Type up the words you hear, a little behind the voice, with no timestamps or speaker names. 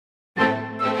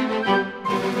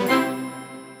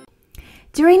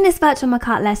During this Virtual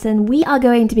McArt lesson, we are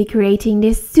going to be creating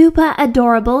this super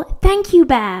adorable thank you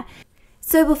bear.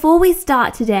 So before we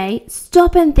start today,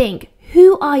 stop and think,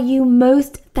 who are you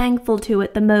most thankful to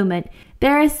at the moment?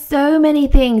 There are so many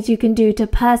things you can do to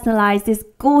personalize this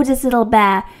gorgeous little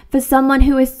bear for someone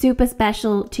who is super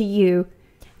special to you.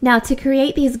 Now, to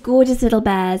create these gorgeous little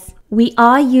bears, we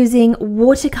are using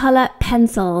watercolor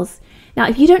pencils. Now,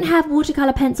 if you don't have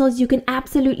watercolor pencils, you can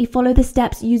absolutely follow the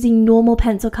steps using normal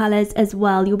pencil colors as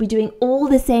well. You'll be doing all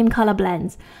the same color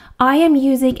blends. I am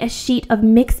using a sheet of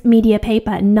mixed media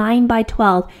paper, 9 by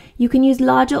 12. You can use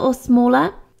larger or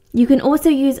smaller. You can also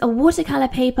use a watercolor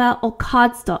paper or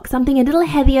cardstock, something a little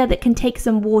heavier that can take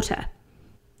some water.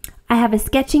 I have a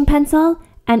sketching pencil,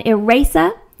 an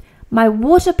eraser, my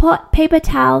water pot, paper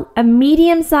towel, a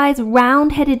medium-sized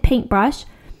round-headed paintbrush,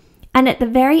 and at the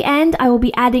very end, I will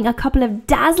be adding a couple of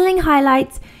dazzling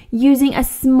highlights using a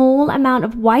small amount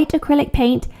of white acrylic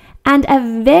paint and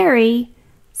a very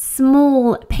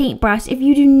small paintbrush. If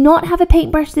you do not have a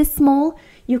paintbrush this small,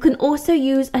 you can also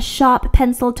use a sharp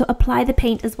pencil to apply the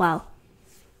paint as well.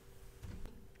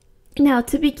 Now,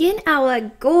 to begin our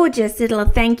gorgeous little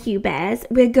thank you bears,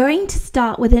 we're going to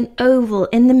start with an oval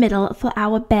in the middle for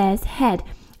our bear's head.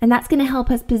 And that's going to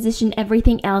help us position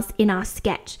everything else in our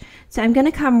sketch. So I'm going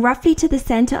to come roughly to the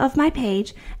center of my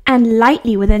page and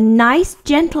lightly with a nice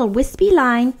gentle wispy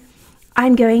line,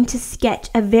 I'm going to sketch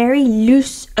a very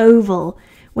loose oval.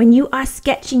 When you are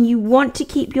sketching, you want to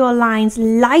keep your lines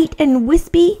light and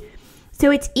wispy so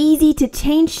it's easy to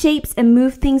change shapes and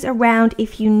move things around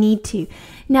if you need to.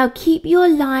 Now keep your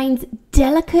lines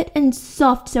delicate and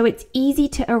soft so it's easy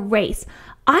to erase.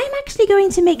 I'm actually going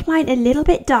to make mine a little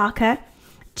bit darker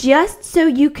just so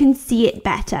you can see it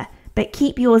better, but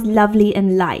keep yours lovely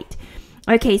and light.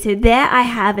 Okay, so there I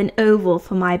have an oval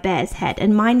for my bear's head,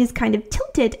 and mine is kind of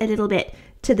tilted a little bit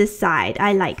to the side.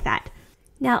 I like that.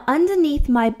 Now underneath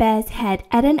my bear's head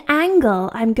at an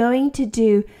angle, I'm going to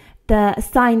do the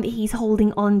sign that he's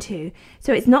holding onto.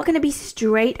 So it's not going to be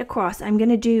straight across. I'm going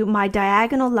to do my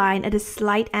diagonal line at a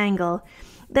slight angle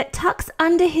that tucks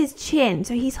under his chin.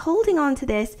 So he's holding on to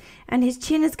this and his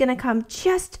chin is going to come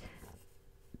just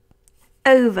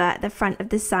over the front of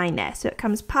the sign there. So it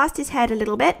comes past his head a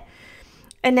little bit.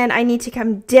 And then I need to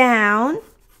come down,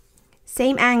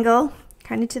 same angle,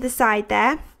 kind of to the side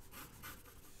there.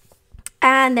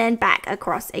 And then back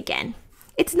across again.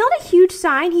 It's not a huge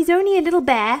sign. He's only a little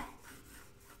bear.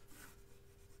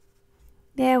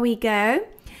 There we go.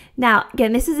 Now,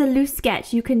 again, this is a loose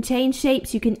sketch. You can change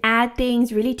shapes, you can add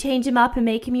things, really change him up and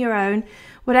make him your own.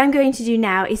 What I'm going to do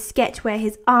now is sketch where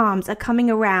his arms are coming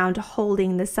around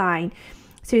holding the sign.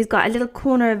 So he's got a little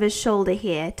corner of his shoulder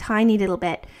here, tiny little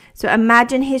bit. So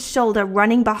imagine his shoulder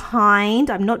running behind.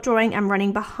 I'm not drawing, I'm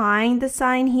running behind the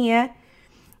sign here.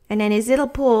 And then his little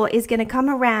paw is going to come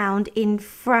around in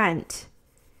front.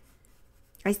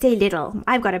 I say little.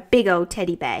 I've got a big old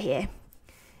teddy bear here.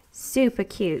 Super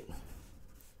cute.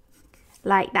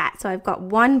 Like that. So I've got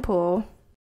one paw.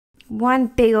 One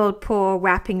big old paw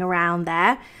wrapping around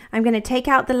there. I'm going to take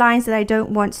out the lines that I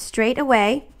don't want straight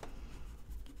away.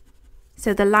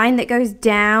 So the line that goes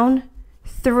down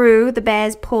through the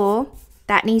bear's paw,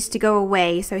 that needs to go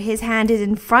away. So his hand is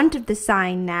in front of the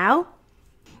sign now.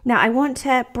 Now I want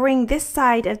to bring this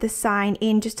side of the sign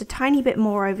in just a tiny bit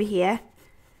more over here.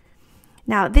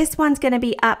 Now this one's going to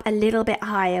be up a little bit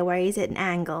higher where he's at an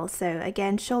angle. So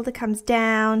again, shoulder comes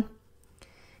down.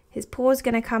 His paw's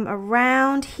going to come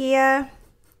around here.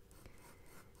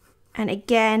 And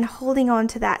again, holding on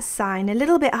to that sign a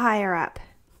little bit higher up.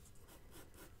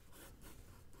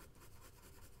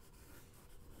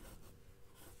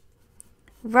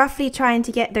 Roughly trying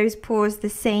to get those paws the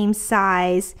same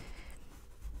size.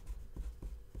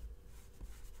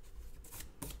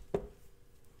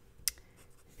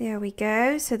 There we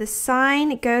go. So the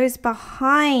sign goes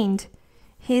behind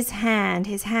his hand.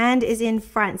 His hand is in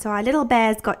front. So our little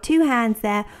bear's got two hands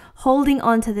there holding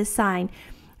onto the sign.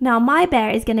 Now my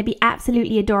bear is going to be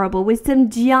absolutely adorable with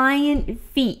some giant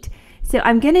feet. So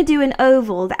I'm going to do an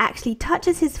oval that actually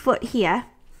touches his foot here,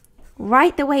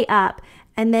 right the way up,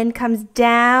 and then comes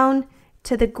down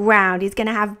to the ground. He's going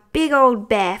to have big old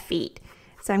bear feet.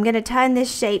 So I'm going to turn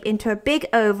this shape into a big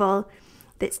oval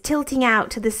that's tilting out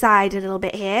to the side a little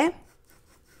bit here.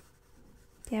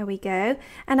 There we go.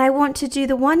 And I want to do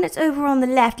the one that's over on the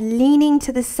left, leaning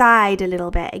to the side a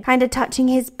little bit, kind of touching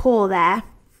his paw there.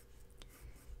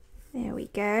 There we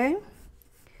go.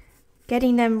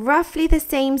 Getting them roughly the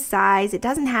same size. It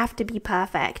doesn't have to be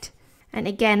perfect. And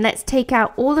again, let's take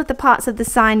out all of the parts of the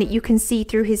sign that you can see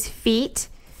through his feet,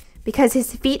 because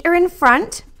his feet are in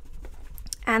front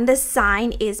and the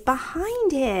sign is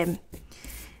behind him.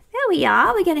 There we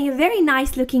are. We're getting a very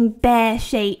nice looking bear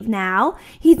shape now.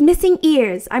 He's missing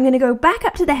ears. I'm going to go back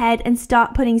up to the head and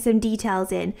start putting some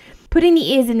details in. Putting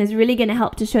the ears in is really going to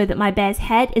help to show that my bear's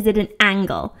head is at an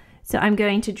angle. So I'm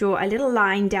going to draw a little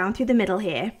line down through the middle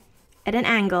here at an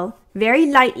angle, very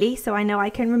lightly, so I know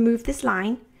I can remove this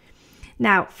line.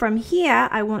 Now from here,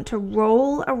 I want to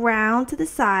roll around to the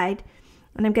side,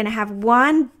 and I'm going to have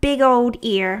one big old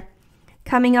ear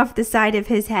coming off the side of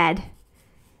his head.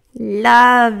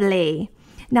 Lovely.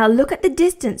 Now look at the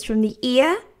distance from the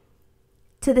ear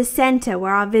to the center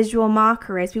where our visual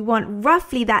marker is. We want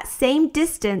roughly that same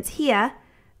distance here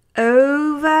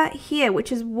over here,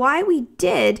 which is why we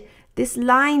did this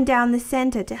line down the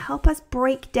center, to help us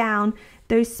break down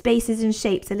those spaces and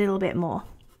shapes a little bit more.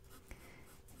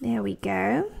 There we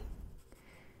go.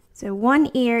 So one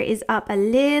ear is up a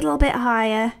little bit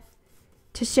higher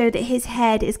to show that his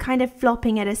head is kind of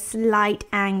flopping at a slight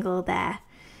angle there.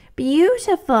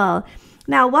 Beautiful.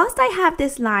 Now, whilst I have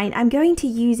this line, I'm going to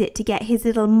use it to get his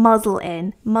little muzzle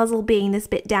in, muzzle being this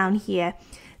bit down here.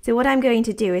 So what I'm going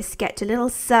to do is sketch a little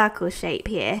circle shape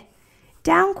here,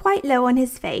 down quite low on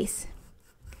his face.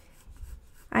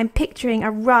 I'm picturing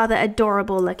a rather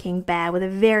adorable looking bear with a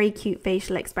very cute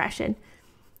facial expression.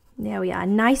 There we are,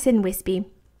 nice and wispy.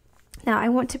 Now I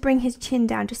want to bring his chin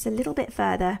down just a little bit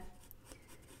further.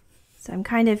 So I'm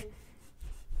kind of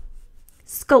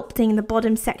sculpting the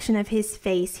bottom section of his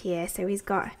face here. So he's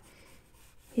got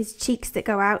his cheeks that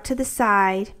go out to the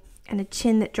side and a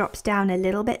chin that drops down a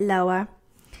little bit lower.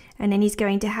 And then he's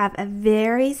going to have a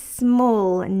very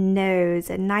small nose,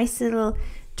 a nice little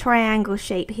triangle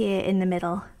shape here in the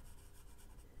middle.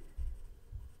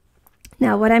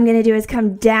 Now what I'm going to do is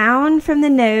come down from the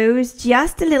nose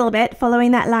just a little bit,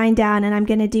 following that line down, and I'm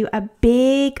going to do a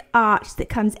big arch that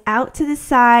comes out to the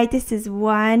side. This is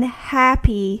one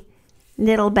happy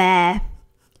little bear.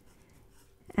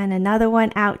 And another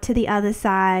one out to the other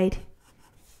side.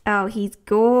 Oh, he's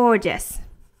gorgeous.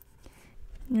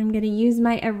 I'm going to use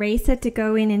my eraser to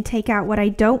go in and take out what I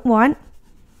don't want.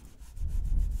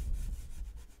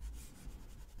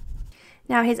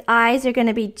 Now his eyes are going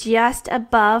to be just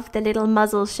above the little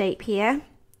muzzle shape here.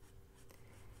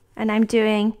 And I'm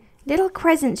doing little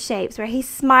crescent shapes where he's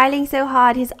smiling so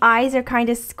hard his eyes are kind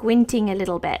of squinting a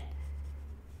little bit.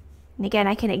 And again,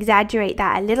 I can exaggerate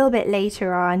that a little bit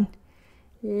later on.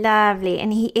 Lovely.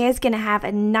 And he is going to have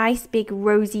a nice big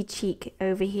rosy cheek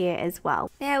over here as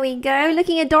well. There we go.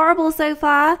 Looking adorable so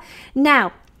far.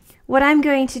 Now, what I'm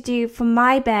going to do for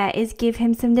my bear is give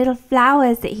him some little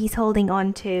flowers that he's holding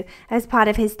on to as part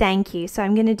of his thank you. So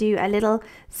I'm going to do a little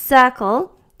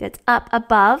circle that's up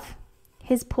above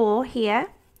his paw here.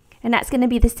 And that's going to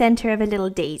be the center of a little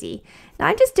daisy. Now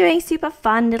I'm just doing super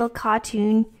fun little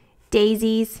cartoon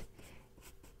daisies.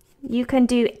 You can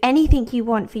do anything you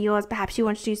want for yours. Perhaps you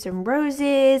want to do some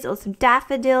roses or some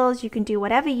daffodils. You can do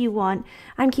whatever you want.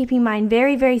 I'm keeping mine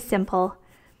very, very simple.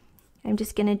 I'm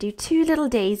just going to do two little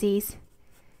daisies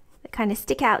that kind of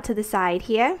stick out to the side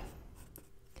here.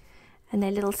 And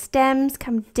their little stems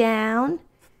come down,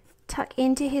 tuck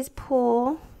into his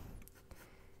paw,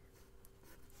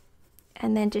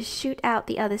 and then just shoot out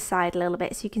the other side a little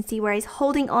bit so you can see where he's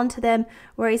holding onto them,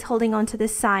 where he's holding onto the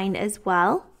sign as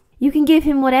well. You can give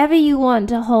him whatever you want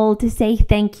to hold to say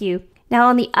thank you. Now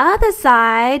on the other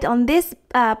side, on this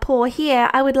paw here,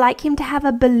 I would like him to have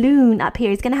a balloon up here.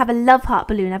 He's going to have a love heart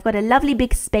balloon. I've got a lovely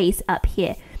big space up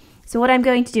here. So what I'm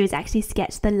going to do is actually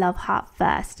sketch the love heart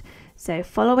first. So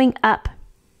following up,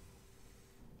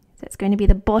 so it's going to be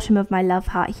the bottom of my love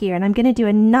heart here. And I'm going to do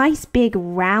a nice big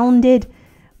rounded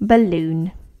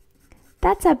balloon.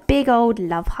 That's a big old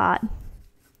love heart.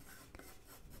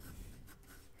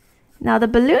 Now the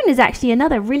balloon is actually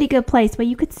another really good place where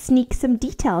you could sneak some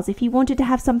details if you wanted to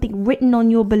have something written on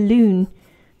your balloon.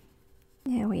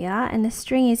 There we are, and the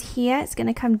string is here. It's going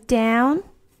to come down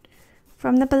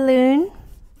from the balloon.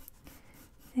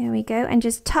 There we go, and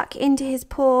just tuck into his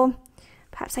paw.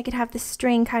 Perhaps I could have the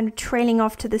string kind of trailing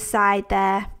off to the side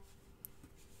there.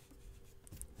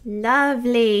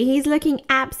 Lovely. He's looking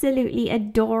absolutely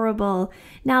adorable.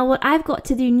 Now what I've got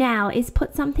to do now is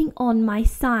put something on my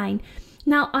sign.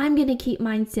 Now I'm going to keep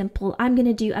mine simple. I'm going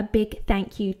to do a big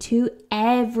thank you to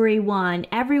everyone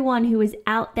who is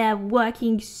out there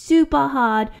working super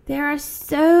hard. There are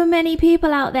so many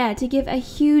people out there to give a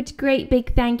huge, great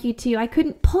big thank you to. I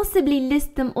couldn't possibly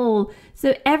list them all.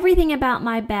 So everything about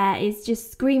my bear is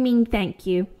just screaming thank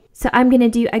you. So I'm going to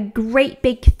do a great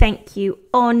big thank you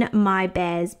on my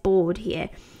bear's board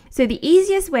here. So the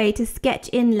easiest way to sketch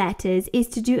in letters is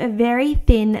to do a very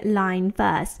thin line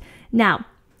first. Now,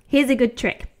 here's a good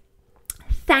trick.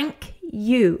 Thank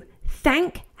you.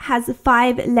 Thank has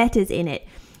 5 letters in it.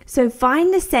 So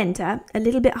find the center a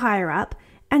little bit higher up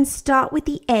and start with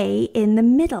the A in the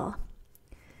middle.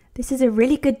 This is a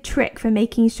really good trick for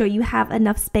making sure you have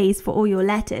enough space for all your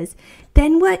letters.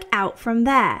 Then work out from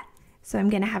there. So I'm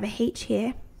going to have a H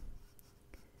here,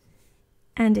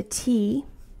 and a T,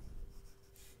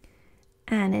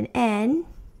 and an N,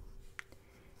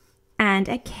 and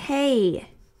a K.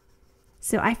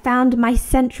 So I found my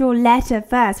central letter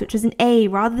first, which was an A.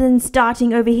 Rather than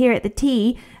starting over here at the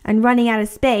T and running out of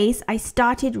space, I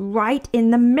started right in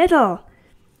the middle.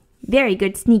 Very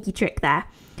good sneaky trick there.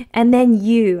 And then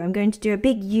U. I'm going to do a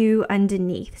big U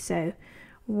underneath. So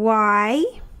Y,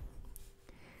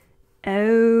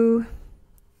 O,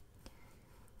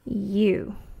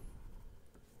 U.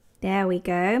 There we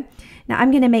go. Now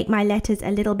I'm going to make my letters a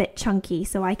little bit chunky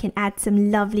so I can add some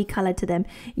lovely color to them.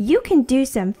 You can do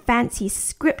some fancy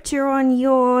scripture on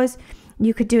yours.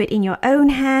 You could do it in your own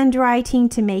handwriting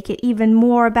to make it even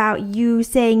more about you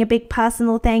saying a big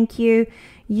personal thank you.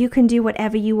 You can do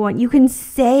whatever you want. You can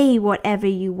say whatever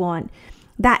you want.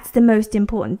 That's the most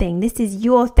important thing. This is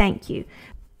your thank you.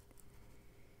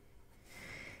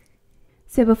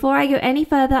 So before I go any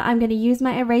further, I'm going to use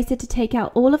my eraser to take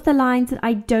out all of the lines that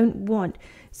I don't want.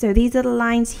 So these are the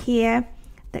lines here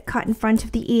that cut in front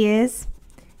of the ears.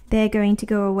 They're going to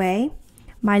go away.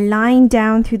 My line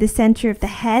down through the center of the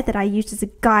head that I used as a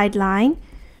guideline.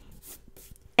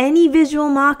 Any visual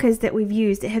markers that we've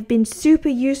used that have been super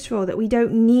useful that we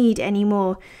don't need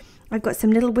anymore. I've got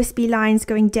some little wispy lines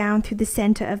going down through the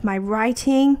center of my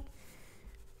writing.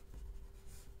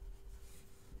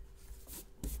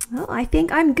 Oh, I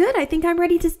think I'm good. I think I'm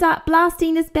ready to start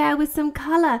blasting this bear with some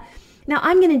color. Now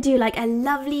I'm going to do like a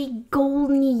lovely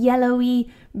goldeny,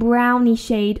 yellowy, browny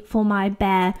shade for my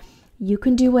bear. You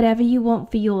can do whatever you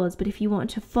want for yours, but if you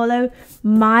want to follow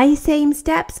my same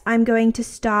steps, I'm going to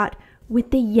start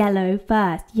with the yellow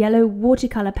first, yellow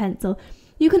watercolor pencil.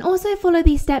 You can also follow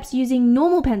these steps using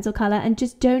normal pencil color and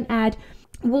just don't add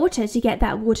water to get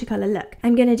that watercolor look.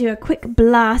 I'm going to do a quick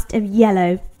blast of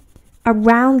yellow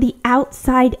around the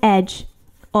outside edge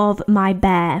of my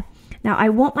bear. Now I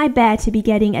want my bear to be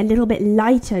getting a little bit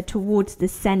lighter towards the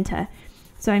center.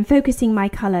 So I'm focusing my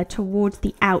color towards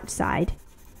the outside.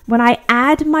 When I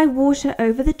add my water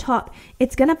over the top,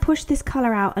 it's going to push this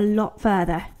color out a lot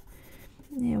further.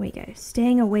 There we go,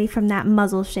 staying away from that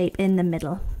muzzle shape in the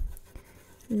middle.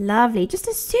 Lovely, just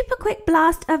a super quick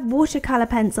blast of watercolor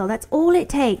pencil. That's all it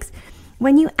takes.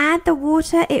 When you add the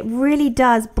water, it really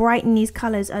does brighten these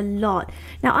colors a lot.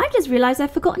 Now I've just realized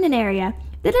I've forgotten an area.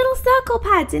 The little circle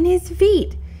pads in his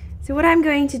feet. So what I'm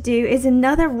going to do is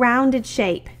another rounded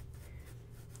shape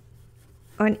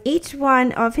on each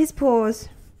one of his paws.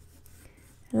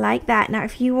 Like that. Now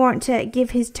if you want to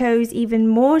give his toes even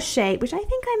more shape, which I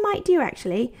think I might do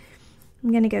actually, I'm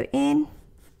going to go in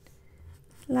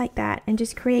like that and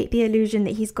just create the illusion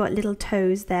that he's got little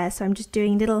toes there. So I'm just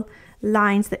doing little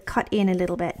lines that cut in a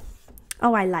little bit.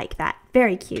 Oh, I like that.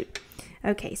 Very cute.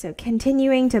 Okay, so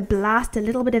continuing to blast a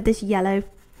little bit of this yellow.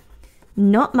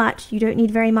 Not much. You don't need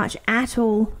very much at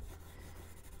all.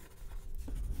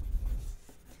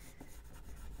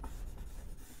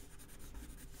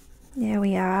 There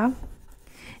we are.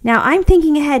 Now I'm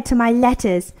thinking ahead to my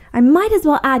letters. I might as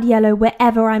well add yellow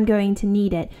wherever I'm going to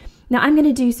need it. Now I'm going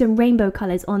to do some rainbow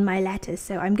colors on my letters.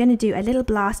 So I'm going to do a little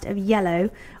blast of yellow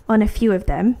on a few of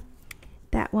them.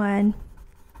 That one,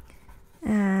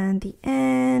 and the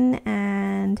N,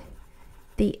 and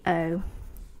the O.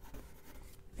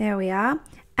 There we are.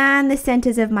 And the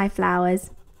centers of my flowers.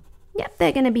 Yep,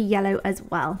 they're going to be yellow as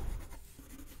well.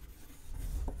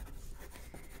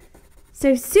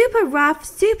 So super rough,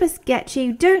 super sketchy.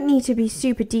 You don't need to be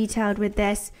super detailed with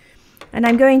this. And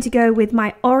I'm going to go with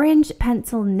my orange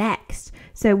pencil next.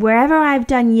 So wherever I've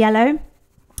done yellow,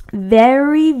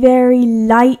 very, very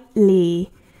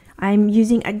lightly, I'm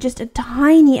using just a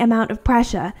tiny amount of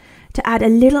pressure to add a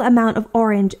little amount of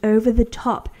orange over the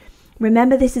top.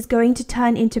 Remember, this is going to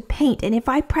turn into paint, and if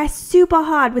I press super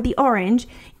hard with the orange,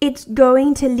 it's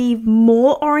going to leave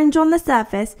more orange on the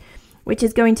surface, which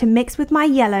is going to mix with my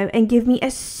yellow and give me a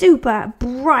super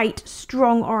bright,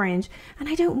 strong orange. And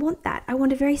I don't want that. I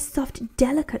want a very soft,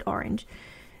 delicate orange.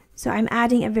 So I'm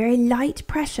adding a very light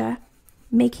pressure,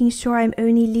 making sure I'm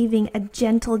only leaving a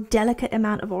gentle, delicate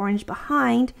amount of orange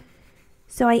behind.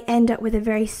 So I end up with a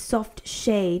very soft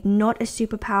shade, not a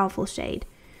super powerful shade.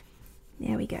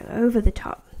 There we go, over the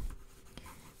top.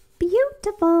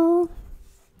 Beautiful.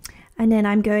 And then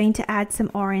I'm going to add some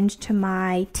orange to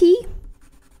my T.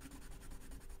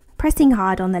 Pressing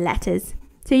hard on the letters.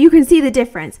 So you can see the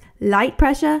difference. Light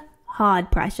pressure,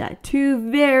 hard pressure. Two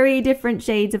very different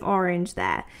shades of orange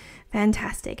there.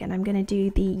 Fantastic. And I'm going to do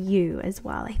the U as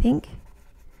well, I think.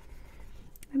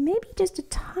 And maybe just a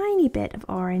tiny bit of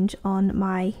orange on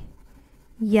my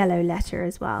yellow letter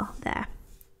as well there.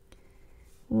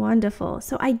 Wonderful.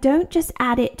 So I don't just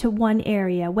add it to one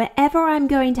area. Wherever I'm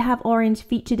going to have orange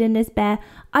featured in this bear,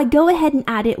 I go ahead and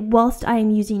add it whilst I am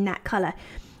using that color.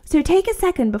 So take a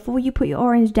second before you put your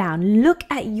orange down. Look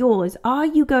at yours. Are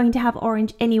you going to have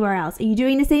orange anywhere else? Are you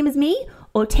doing the same as me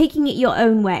or taking it your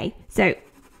own way? So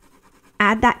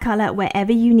add that color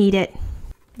wherever you need it.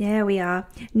 There we are.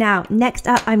 Now, next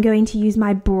up, I'm going to use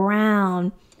my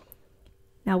brown.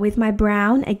 Now with my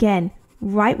brown, again,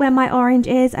 right where my orange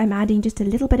is, I'm adding just a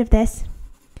little bit of this.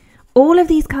 All of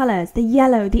these colors, the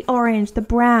yellow, the orange, the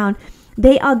brown,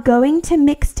 they are going to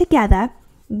mix together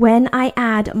when I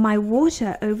add my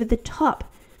water over the top.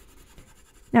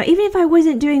 Now, even if I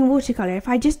wasn't doing watercolor, if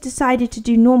I just decided to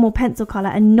do normal pencil color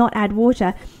and not add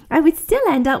water, I would still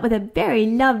end up with a very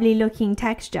lovely looking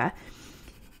texture.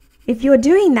 If you're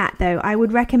doing that though, I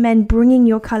would recommend bringing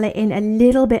your color in a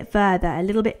little bit further, a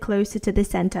little bit closer to the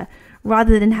center,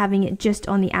 rather than having it just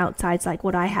on the outsides like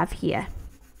what I have here.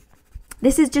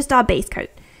 This is just our base coat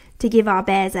to give our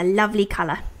bears a lovely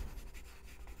color.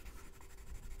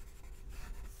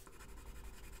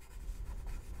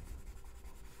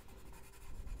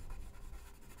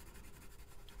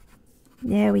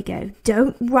 There we go.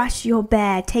 Don't rush your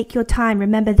bear. Take your time.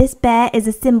 Remember, this bear is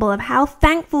a symbol of how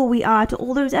thankful we are to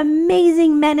all those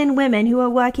amazing men and women who are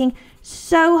working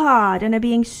so hard and are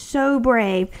being so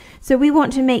brave. So we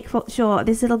want to make sure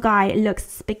this little guy looks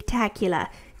spectacular.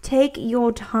 Take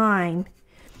your time.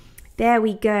 There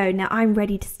we go. Now I'm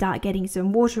ready to start getting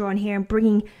some water on here and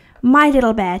bringing my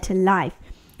little bear to life.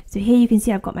 So here you can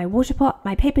see I've got my water pot,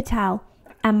 my paper towel,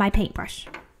 and my paintbrush.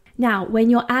 Now, when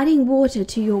you're adding water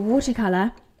to your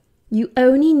watercolor, you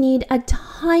only need a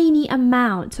tiny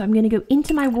amount. So I'm going to go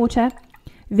into my water.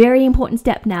 Very important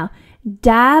step now.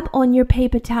 Dab on your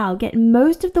paper towel. Get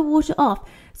most of the water off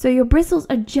so your bristles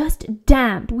are just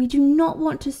damp. We do not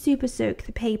want to super soak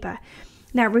the paper.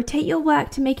 Now, rotate your work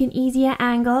to make an easier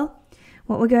angle.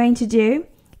 What we're going to do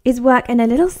is work in a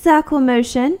little circle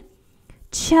motion,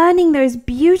 churning those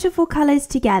beautiful colors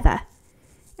together.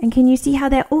 And can you see how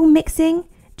they're all mixing?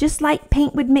 Just like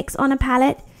paint would mix on a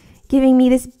palette, giving me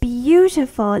this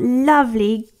beautiful,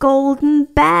 lovely golden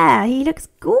bear. He looks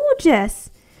gorgeous.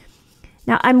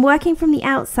 Now I'm working from the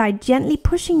outside, gently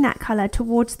pushing that color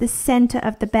towards the center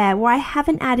of the bear where I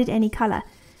haven't added any color.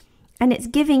 And it's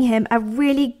giving him a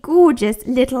really gorgeous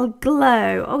little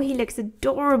glow. Oh, he looks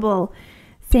adorable.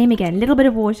 Same again, little bit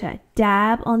of water.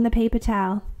 Dab on the paper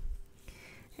towel.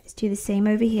 Let's do the same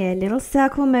over here. Little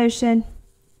circle motion.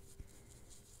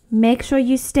 Make sure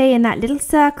you stay in that little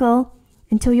circle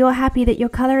until you're happy that your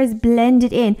color is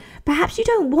blended in. Perhaps you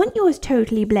don't want yours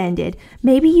totally blended.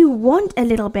 Maybe you want a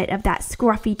little bit of that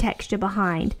scruffy texture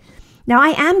behind. Now I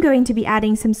am going to be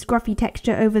adding some scruffy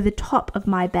texture over the top of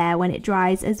my bear when it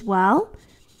dries as well.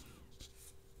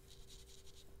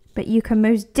 But you can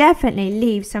most definitely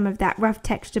leave some of that rough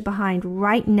texture behind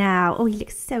right now. Oh, he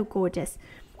looks so gorgeous.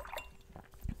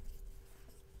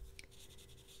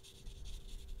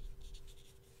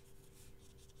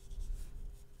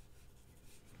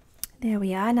 There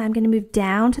we are. Now I'm going to move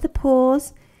down to the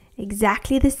paws.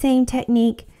 Exactly the same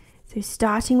technique. So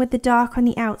starting with the dark on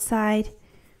the outside,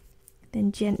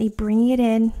 then gently bringing it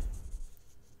in.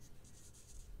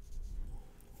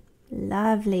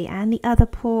 Lovely. And the other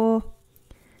paw.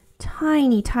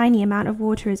 Tiny, tiny amount of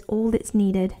water is all that's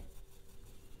needed.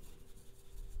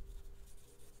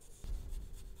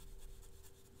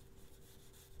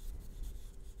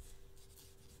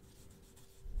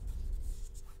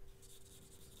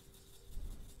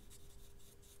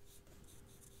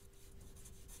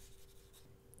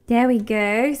 There we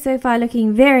go. So far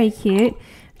looking very cute.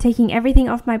 Taking everything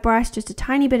off my brush, just a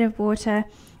tiny bit of water,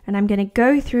 and I'm going to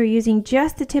go through using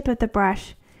just the tip of the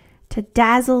brush to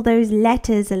dazzle those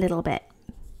letters a little bit.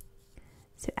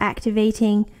 So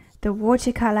activating the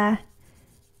watercolor,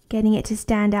 getting it to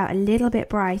stand out a little bit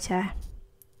brighter.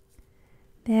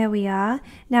 There we are.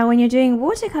 Now when you're doing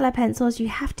watercolor pencils, you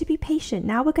have to be patient.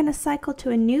 Now we're going to cycle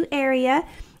to a new area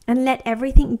and let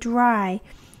everything dry.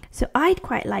 So I'd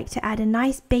quite like to add a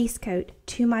nice base coat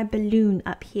to my balloon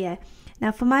up here.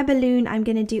 Now for my balloon, I'm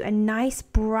going to do a nice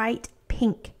bright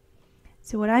pink.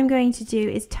 So what I'm going to do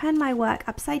is turn my work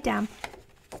upside down.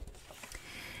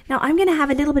 Now I'm going to have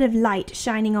a little bit of light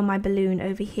shining on my balloon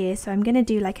over here. So I'm going to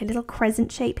do like a little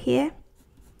crescent shape here,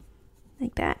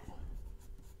 like that.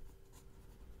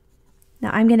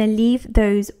 Now I'm going to leave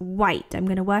those white. I'm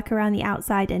going to work around the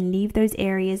outside and leave those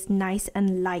areas nice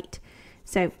and light.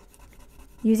 So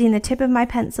using the tip of my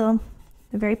pencil,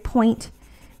 the very point,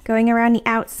 going around the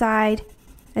outside.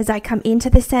 As I come into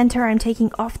the center, I'm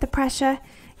taking off the pressure,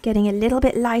 getting a little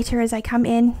bit lighter as I come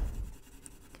in.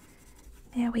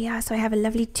 There we are. So I have a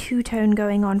lovely two-tone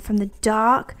going on from the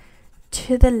dark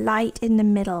to the light in the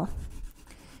middle.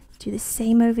 Do the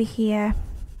same over here.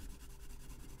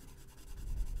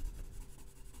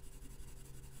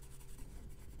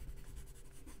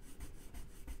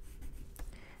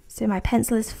 So my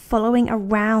pencil is following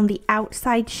around the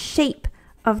outside shape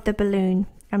of the balloon.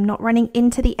 I'm not running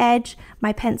into the edge.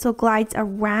 My pencil glides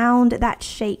around that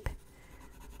shape.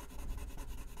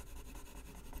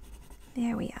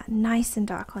 There we are, nice and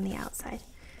dark on the outside.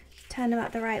 Turn them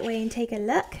up the right way and take a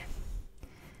look.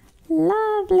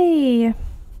 Lovely.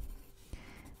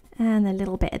 And a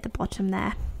little bit at the bottom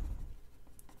there.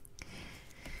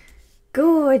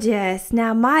 Gorgeous.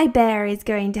 Now my bear is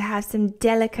going to have some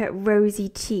delicate rosy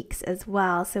cheeks as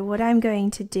well. So what I'm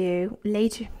going to do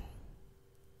later...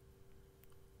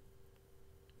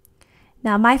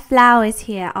 Now my flowers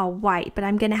here are white, but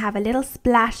I'm going to have a little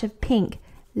splash of pink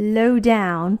low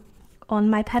down on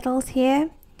my petals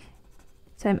here.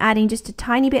 So I'm adding just a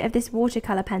tiny bit of this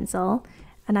watercolor pencil,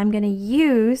 and I'm going to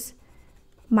use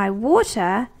my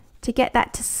water to get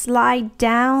that to slide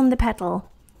down the petal.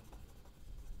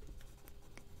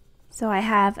 So I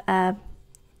have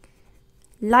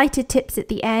lighter tips at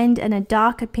the end and a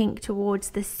darker pink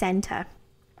towards the center.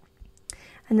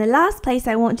 And the last place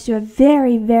I want to do a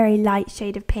very, very light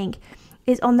shade of pink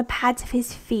is on the pads of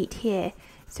his feet here.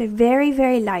 So very,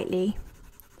 very lightly,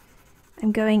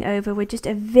 I'm going over with just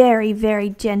a very, very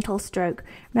gentle stroke.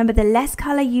 Remember, the less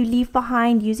color you leave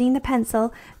behind using the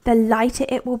pencil, the lighter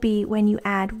it will be when you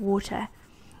add water.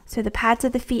 So the pads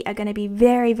of the feet are going to be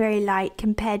very, very light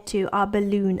compared to our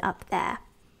balloon up there.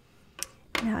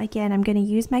 Now again, I'm going to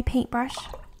use my paintbrush,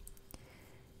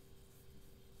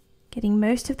 getting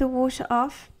most of the water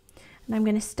off, and I'm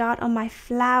going to start on my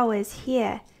flowers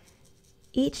here.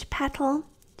 Each petal,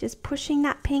 just pushing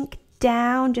that pink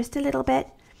down just a little bit,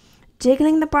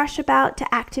 jiggling the brush about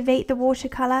to activate the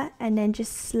watercolor, and then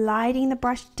just sliding the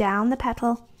brush down the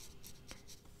petal,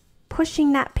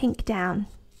 pushing that pink down.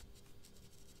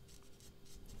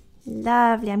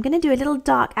 Lovely. I'm going to do a little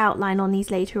dark outline on these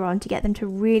later on to get them to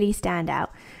really stand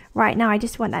out. Right now I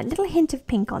just want that little hint of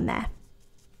pink on there.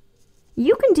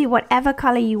 You can do whatever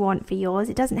color you want for yours.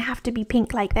 It doesn't have to be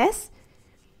pink like this.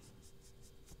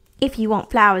 If you want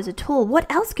flowers at all, what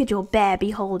else could your bear be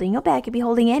holding? Your bear could be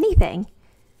holding anything.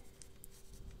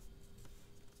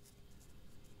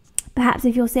 Perhaps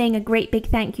if you're saying a great big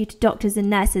thank you to doctors and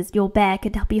nurses, your bear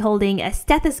could be holding a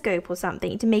stethoscope or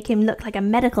something to make him look like a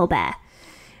medical bear.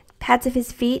 Pads of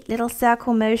his feet, little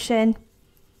circle motion,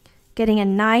 getting a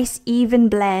nice even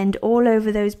blend all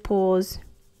over those paws.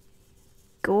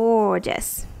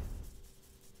 Gorgeous.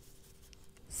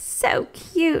 So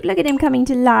cute. Look at him coming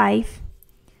to life.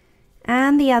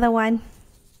 And the other one.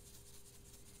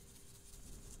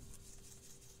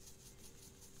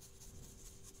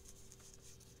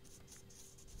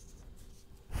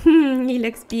 He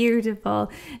looks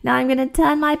beautiful. Now I'm going to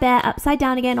turn my bear upside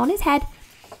down again on his head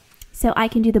so I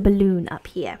can do the balloon up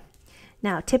here.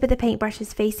 Now, tip of the paintbrush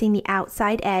is facing the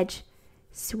outside edge,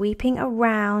 sweeping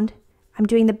around. I'm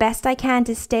doing the best I can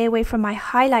to stay away from my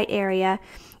highlight area.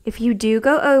 If you do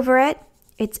go over it,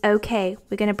 it's okay.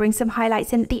 We're going to bring some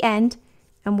highlights in at the end,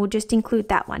 and we'll just include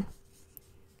that one.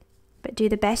 But do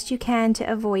the best you can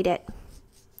to avoid it.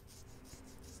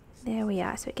 There we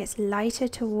are. So it gets lighter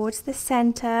towards the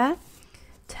center.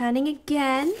 Turning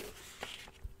again.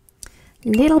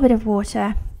 Little bit of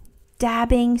water.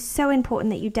 Dabbing. So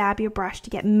important that you dab your brush to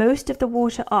get most of the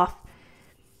water off.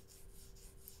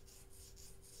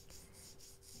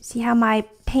 See how my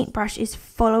paintbrush is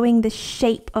following the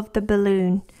shape of the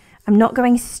balloon. I'm not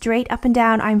going straight up and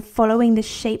down. I'm following the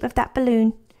shape of that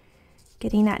balloon.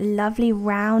 Getting that lovely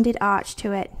rounded arch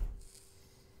to it.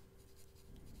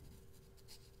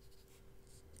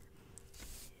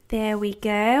 There we go.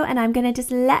 And I'm going to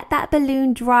just let that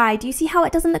balloon dry. Do you see how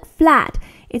it doesn't look flat?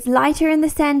 It's lighter in the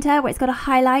center where it's got a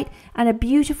highlight and a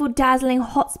beautiful dazzling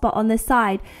hot spot on the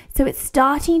side. So it's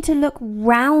starting to look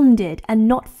rounded and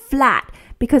not flat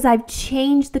because I've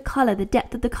changed the color, the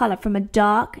depth of the color from a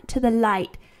dark to the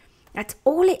light. That's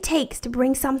all it takes to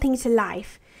bring something to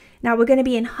life. Now we're going to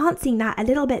be enhancing that a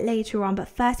little bit later on, but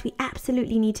first we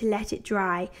absolutely need to let it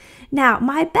dry. Now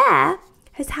my bear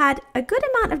has had a good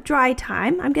amount of dry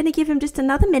time. I'm going to give him just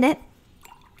another minute,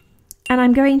 and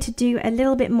I'm going to do a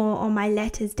little bit more on my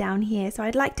letters down here. So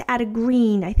I'd like to add a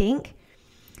green, I think,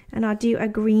 and I'll do a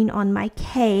green on my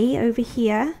K over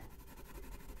here.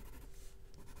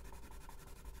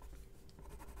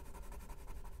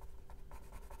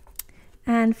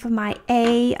 And for my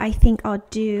A, I think I'll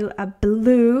do a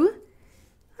blue.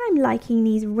 I'm liking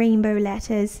these rainbow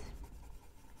letters.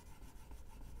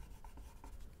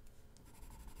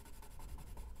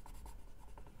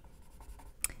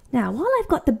 Now, while I've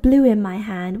got the blue in my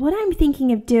hand, what I'm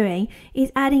thinking of doing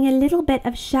is adding a little bit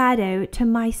of shadow to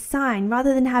my sign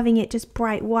rather than having it just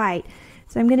bright white.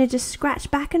 So I'm going to just scratch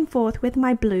back and forth with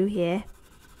my blue here.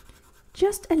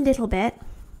 Just a little bit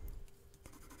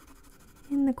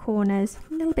in the corners,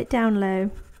 a little bit down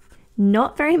low.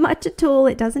 Not very much at all,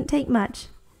 it doesn't take much.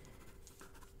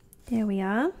 There we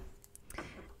are.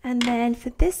 And then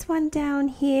for this one down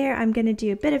here, I'm going to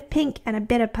do a bit of pink and a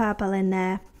bit of purple in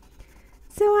there.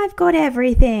 So I've got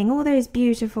everything, all those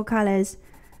beautiful colours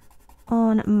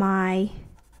on my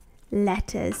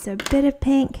letters. So a bit of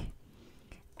pink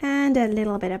and a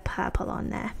little bit of purple on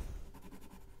there.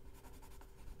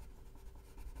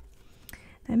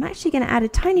 I'm actually going to add a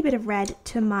tiny bit of red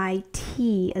to my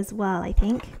T as well, I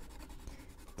think,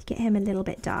 to get him a little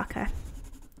bit darker.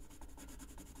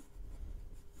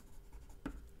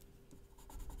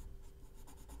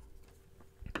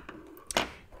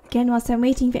 Again, whilst I'm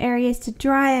waiting for areas to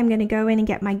dry, I'm going to go in and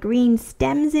get my green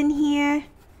stems in here.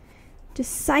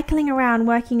 Just cycling around,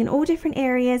 working in all different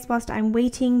areas whilst I'm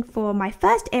waiting for my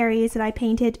first areas that I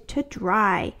painted to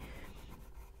dry.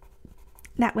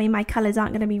 That way my colours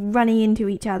aren't going to be running into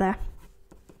each other.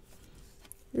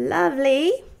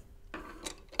 Lovely.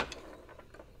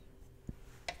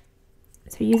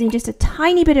 So using just a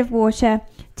tiny bit of water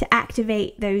to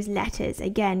activate those letters.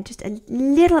 Again, just a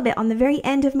little bit on the very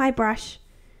end of my brush.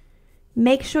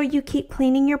 Make sure you keep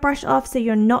cleaning your brush off so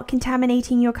you're not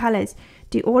contaminating your colours.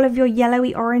 Do all of your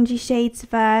yellowy orangey shades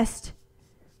first.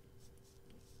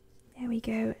 There we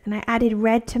go. And I added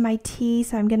red to my T,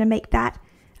 so I'm going to make that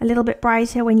a little bit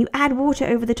brighter. When you add water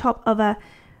over the top of a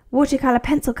watercolor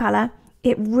pencil color,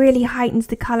 it really heightens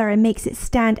the color and makes it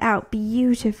stand out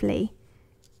beautifully.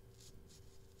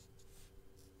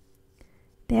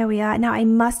 There we are. Now I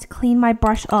must clean my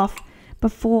brush off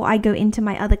before I go into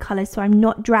my other colors, so I'm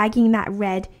not dragging that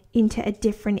red into a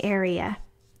different area.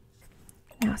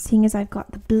 Now, seeing as I've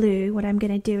got the blue, what I'm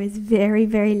going to do is very,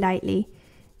 very lightly,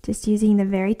 just using the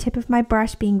very tip of my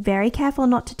brush, being very careful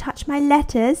not to touch my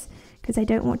letters because I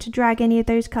don't want to drag any of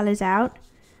those colors out.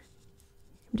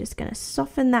 I'm just going to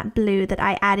soften that blue that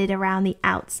I added around the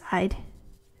outside.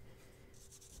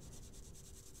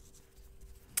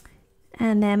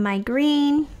 And then my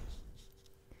green.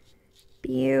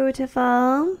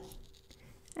 Beautiful.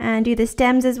 And do the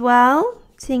stems as well,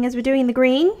 seeing as we're doing the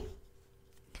green.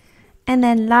 And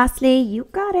then lastly, you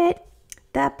got it,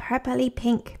 the purpley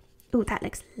pink. Ooh, that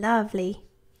looks lovely.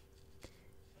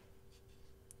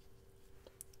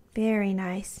 Very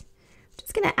nice.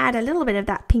 Just going to add a little bit of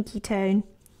that pinky tone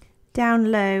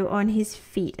down low on his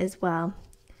feet as well.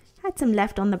 Had some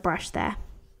left on the brush there.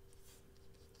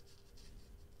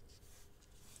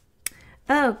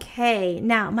 Okay,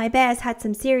 now my bear's had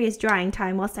some serious drying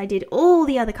time whilst I did all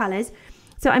the other colors.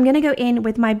 So I'm going to go in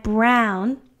with my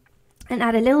brown and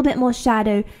add a little bit more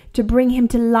shadow to bring him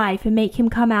to life and make him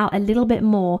come out a little bit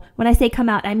more. When I say come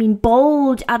out, I mean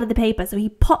bulge out of the paper so he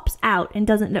pops out and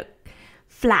doesn't look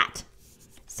flat.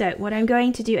 So what I'm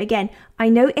going to do, again, I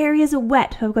know areas are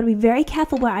wet, so I've got to be very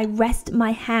careful where I rest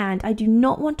my hand. I do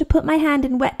not want to put my hand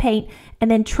in wet paint and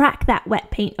then track that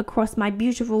wet paint across my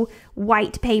beautiful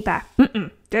white paper.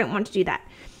 Don't want to do that.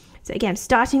 So again,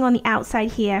 starting on the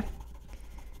outside here,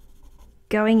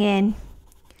 going in,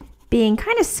 being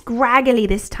kind of scraggly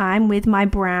this time with my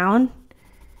brown,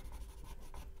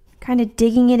 kind of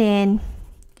digging it in,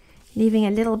 leaving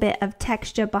a little bit of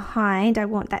texture behind. I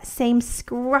want that same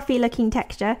scruffy looking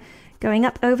texture going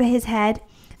up over his head.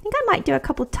 I think I might do a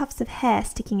couple tufts of hair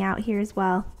sticking out here as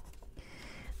well.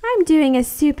 I'm doing a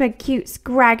super cute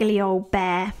scraggly old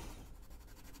bear.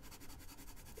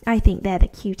 I think they're the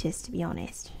cutest, to be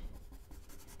honest.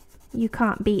 You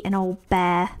can't beat an old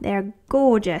bear. They're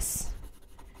gorgeous.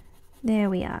 There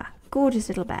we are. Gorgeous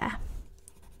little bear.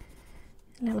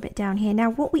 A little bit down here. Now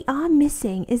what we are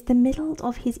missing is the middle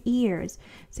of his ears.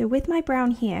 So with my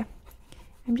brown here,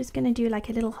 I'm just going to do like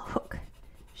a little hook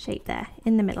shape there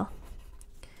in the middle.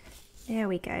 There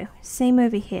we go. Same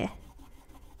over here.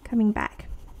 Coming back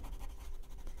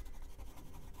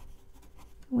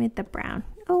with the brown.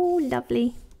 Oh,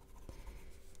 lovely.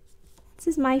 This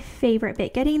is my favorite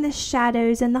bit, getting the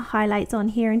shadows and the highlights on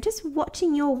here and just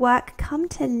watching your work come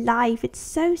to life. It's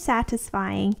so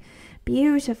satisfying.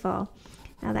 Beautiful.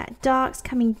 Now that dark's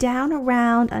coming down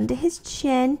around under his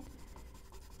chin.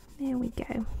 There we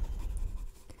go.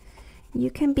 You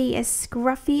can be as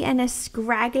scruffy and as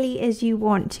scraggly as you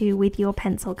want to with your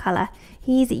pencil color.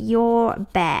 He's your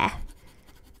bear.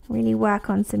 Really work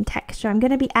on some texture. I'm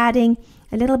going to be adding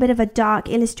a little bit of a dark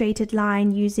illustrated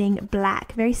line using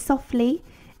black very softly,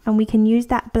 and we can use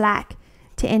that black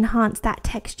to enhance that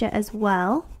texture as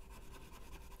well.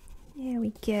 There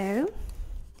we go.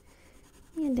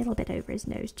 A little bit over his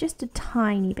nose, just a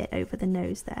tiny bit over the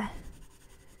nose there.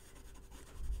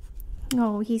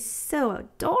 Oh, he's so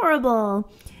adorable.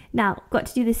 Now, got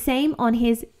to do the same on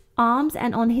his arms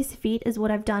and on his feet as what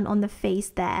I've done on the face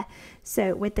there.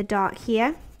 So with the dark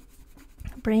here,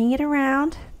 bringing it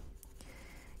around,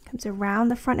 comes around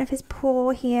the front of his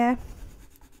paw here.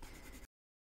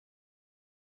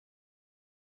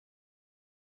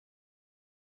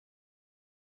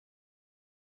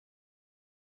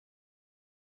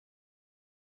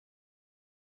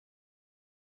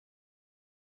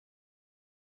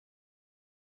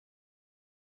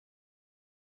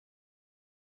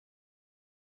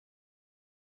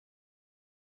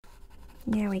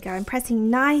 There we go. I'm pressing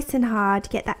nice and hard to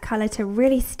get that color to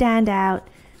really stand out.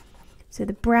 So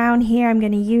the brown here, I'm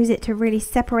going to use it to really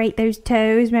separate those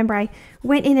toes. Remember, I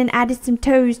went in and added some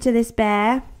toes to this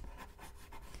bear.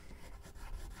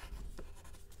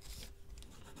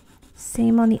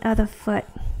 Same on the other foot.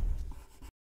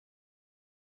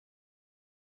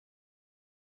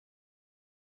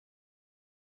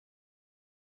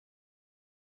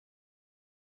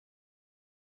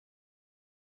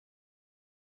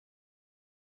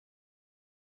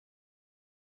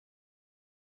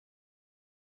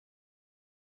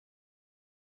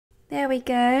 There we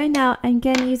go. Now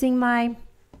again, using my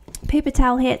paper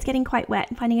towel here, it's getting quite wet.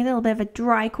 I'm finding a little bit of a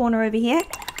dry corner over here.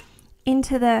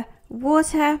 Into the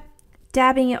water,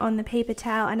 dabbing it on the paper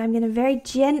towel, and I'm going to very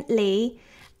gently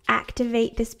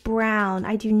activate this brown.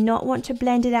 I do not want to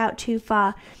blend it out too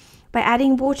far. By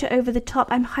adding water over the top,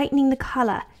 I'm heightening the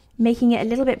color, making it a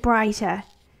little bit brighter.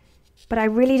 But I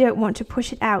really don't want to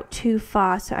push it out too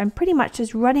far, so I'm pretty much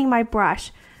just running my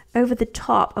brush over the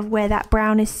top of where that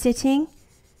brown is sitting.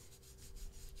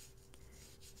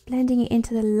 Blending it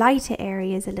into the lighter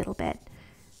areas a little bit.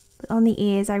 But on the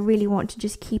ears, I really want to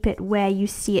just keep it where you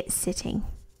see it sitting.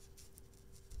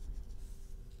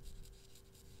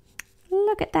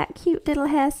 Look at that cute little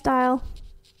hairstyle.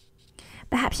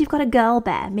 Perhaps you've got a girl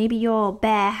bear. Maybe your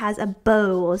bear has a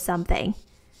bow or something.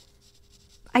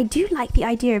 I do like the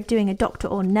idea of doing a doctor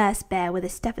or nurse bear with a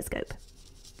stethoscope.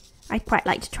 I'd quite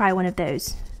like to try one of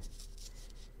those.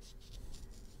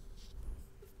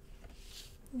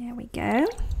 There we go.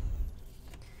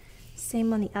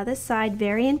 Same on the other side,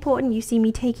 very important. You see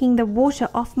me taking the water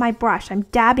off my brush. I'm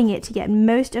dabbing it to get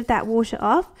most of that water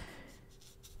off.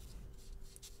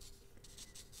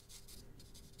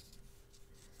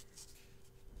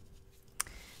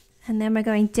 And then we're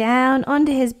going down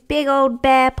onto his big old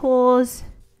bear paws.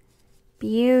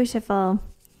 Beautiful.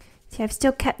 See, I've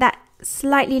still kept that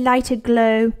slightly lighter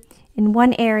glow in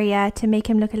one area to make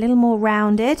him look a little more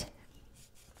rounded.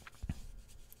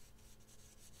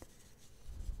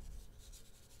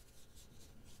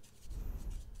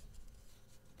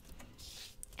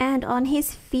 And on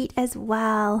his feet as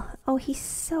well. Oh, he's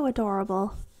so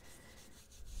adorable.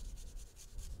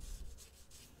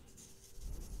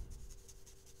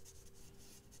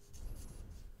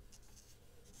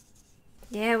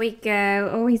 There we go.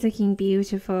 Oh, he's looking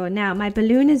beautiful. Now, my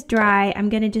balloon is dry. I'm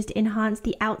going to just enhance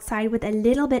the outside with a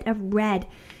little bit of red.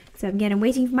 So again, I'm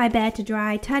waiting for my bear to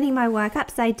dry, turning my work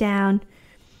upside down.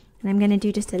 And I'm going to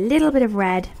do just a little bit of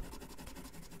red.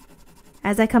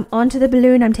 As I come onto the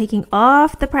balloon, I'm taking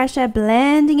off the pressure,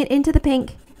 blending it into the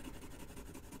pink.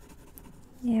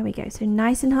 There we go. So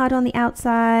nice and hard on the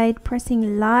outside,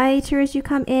 pressing lighter as you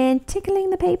come in,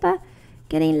 tickling the paper,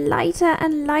 getting lighter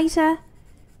and lighter.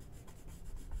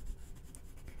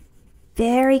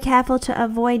 Very careful to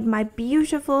avoid my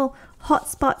beautiful hot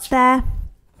spots there.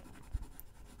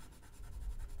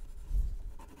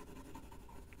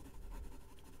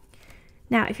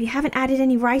 Now, if you haven't added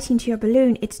any writing to your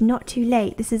balloon, it's not too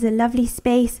late. This is a lovely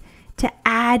space to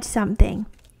add something.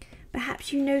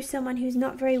 Perhaps you know someone who's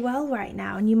not very well right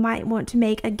now and you might want to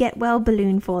make a get well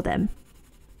balloon for them.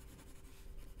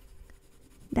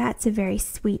 That's a very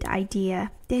sweet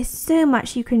idea. There's so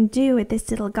much you can do with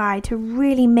this little guy to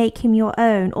really make him your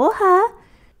own, or her.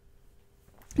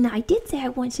 Now, I did say I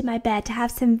wanted my bear to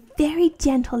have some very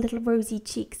gentle little rosy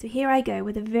cheeks. So here I go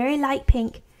with a very light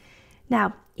pink.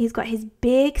 Now, he's got his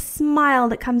big smile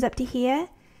that comes up to here.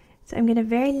 So I'm going to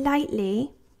very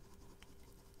lightly,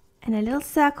 in a little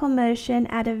circle motion,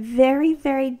 add a very,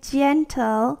 very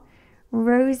gentle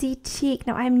rosy cheek.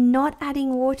 Now, I'm not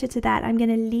adding water to that. I'm going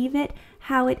to leave it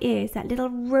how it is, that little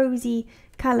rosy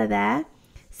color there.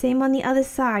 Same on the other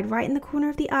side, right in the corner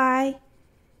of the eye.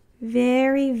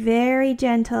 Very, very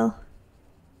gentle.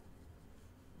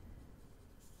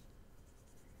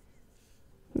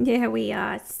 Yeah, we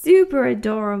are. Super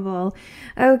adorable.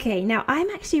 Okay, now I'm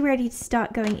actually ready to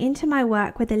start going into my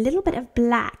work with a little bit of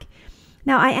black.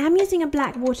 Now I am using a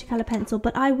black watercolor pencil,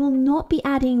 but I will not be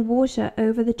adding water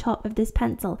over the top of this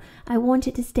pencil. I want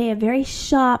it to stay a very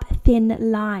sharp, thin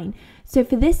line. So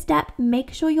for this step,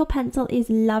 make sure your pencil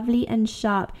is lovely and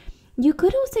sharp. You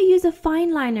could also use a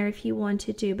fine liner if you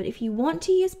wanted to, but if you want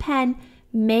to use pen,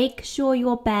 make sure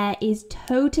your bear is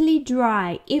totally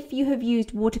dry if you have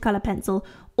used watercolor pencil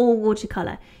or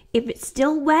watercolor. If it's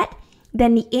still wet,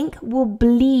 then the ink will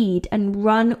bleed and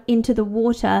run into the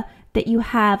water that you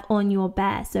have on your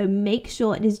bear. So make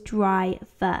sure it is dry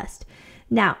first.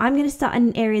 Now I'm going to start in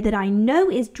an area that I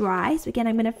know is dry. So again,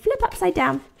 I'm going to flip upside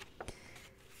down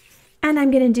and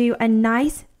I'm going to do a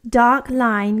nice dark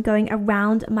line going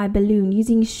around my balloon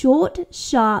using short,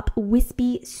 sharp,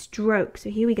 wispy strokes. So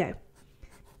here we go.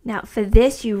 Now for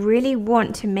this, you really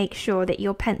want to make sure that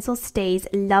your pencil stays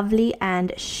lovely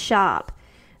and sharp.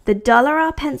 The duller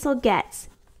our pencil gets,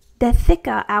 the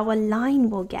thicker our line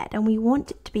will get, and we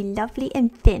want it to be lovely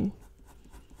and thin.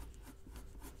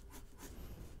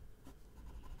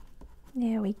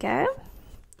 There we go.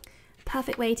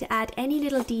 Perfect way to add any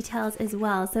little details as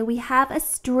well. So we have a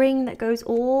string that goes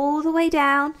all the way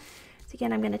down. So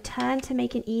again, I'm going to turn to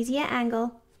make an easier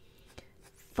angle,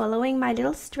 following my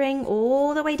little string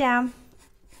all the way down,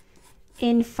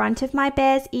 in front of my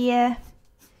bear's ear,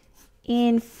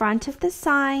 in front of the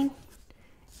sign.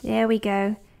 There we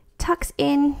go. Tucks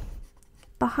in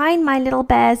behind my little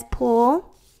bear's paw,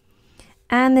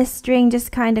 and this string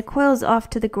just kind of coils off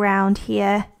to the ground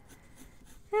here.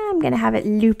 I'm going to have it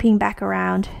looping back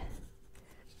around.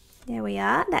 There we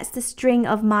are. That's the string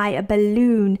of my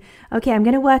balloon. Okay, I'm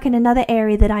going to work in another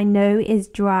area that I know is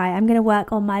dry. I'm going to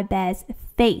work on my bear's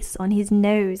face, on his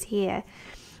nose here.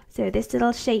 So this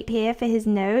little shape here for his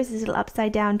nose, this little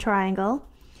upside down triangle,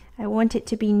 I want it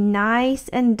to be nice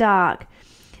and dark.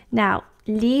 Now,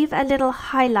 leave a little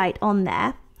highlight on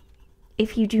there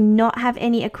if you do not have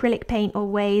any acrylic paint or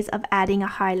ways of adding a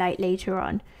highlight later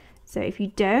on. So if you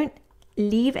don't,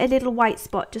 leave a little white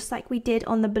spot just like we did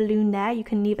on the balloon there. You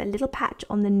can leave a little patch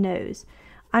on the nose.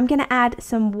 I'm going to add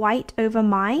some white over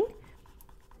mine,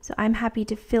 so I'm happy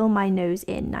to fill my nose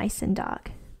in nice and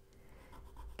dark.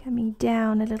 Coming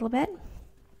down a little bit.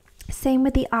 Same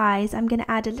with the eyes. I'm going to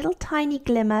add a little tiny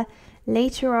glimmer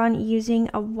later on using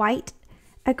a white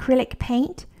acrylic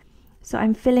paint. So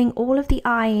I'm filling all of the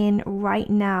eye in right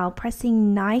now,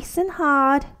 pressing nice and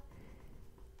hard,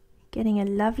 getting a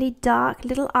lovely dark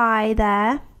little eye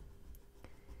there.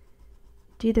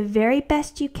 Do the very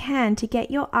best you can to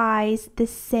get your eyes the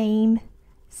same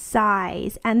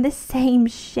size and the same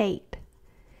shape.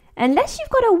 Unless you've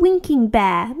got a winking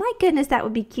bear. My goodness, that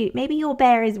would be cute. Maybe your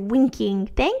bear is winking.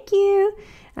 Thank you.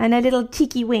 And a little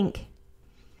cheeky wink.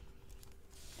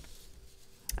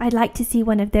 I'd like to see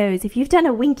one of those. If you've done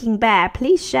a winking bear,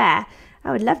 please share.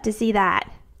 I would love to see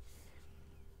that.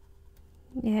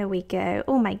 There we go.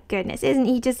 Oh my goodness, isn't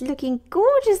he just looking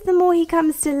gorgeous the more he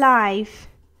comes to life?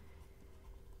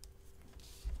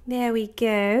 There we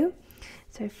go.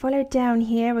 So follow down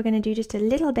here. We're going to do just a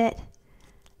little bit,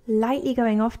 lightly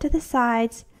going off to the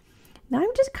sides. Now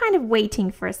I'm just kind of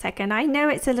waiting for a second. I know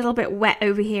it's a little bit wet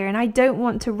over here and I don't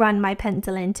want to run my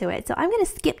pencil into it. So I'm going to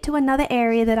skip to another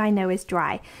area that I know is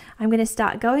dry. I'm going to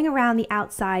start going around the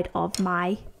outside of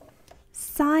my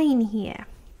sign here.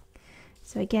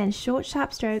 So again, short,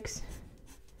 sharp strokes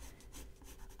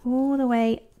all the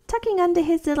way, tucking under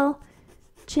his little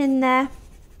chin there.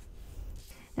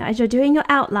 Now as you're doing your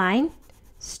outline,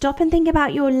 stop and think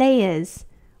about your layers.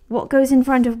 What goes in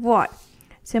front of what?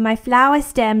 So my flower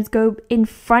stems go in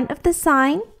front of the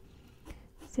sign.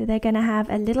 So they're going to have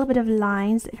a little bit of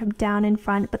lines that come down in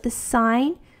front, but the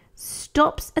sign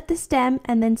stops at the stem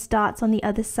and then starts on the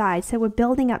other side. So we're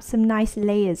building up some nice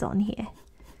layers on here.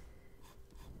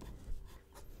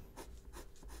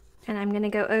 And I'm going to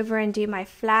go over and do my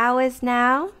flowers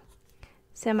now.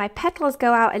 So my petals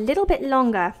go out a little bit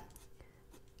longer,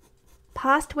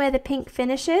 past where the pink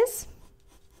finishes.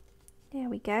 There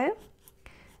we go.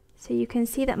 So you can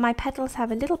see that my petals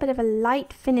have a little bit of a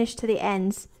light finish to the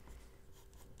ends.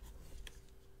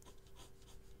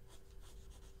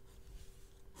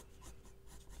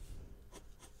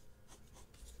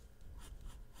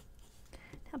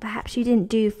 Now perhaps you didn't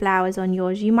do flowers on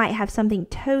yours. You might have something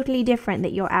totally different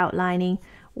that you're outlining.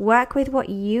 Work with what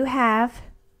you have.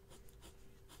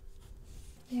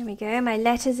 There we go. My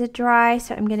letters are dry,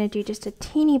 so I'm going to do just a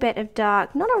teeny bit of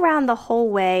dark, not around the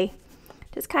whole way,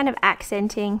 just kind of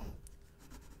accenting.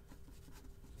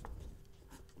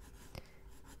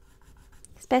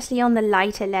 Especially on the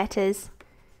lighter letters,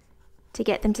 to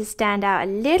get them to stand out a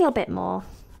little bit more.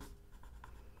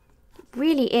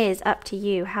 really is up to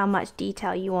you how much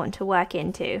detail you want to work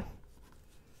into.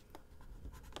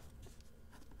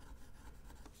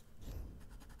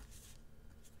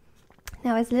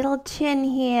 Now his little chin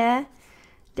here,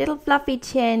 little fluffy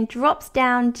chin, drops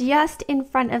down just in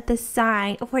front of the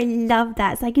sign. Oh, I love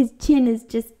that. It's like his chin is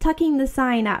just tucking the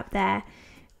sign up there.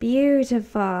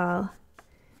 Beautiful.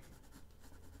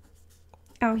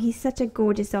 Oh, he's such a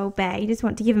gorgeous old bear. You just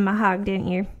want to give him a hug, don't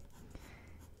you?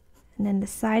 And then the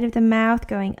side of the mouth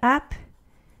going up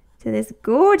to this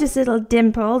gorgeous little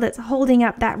dimple that's holding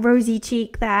up that rosy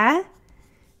cheek there.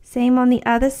 Same on the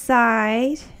other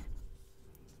side.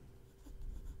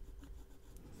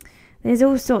 There's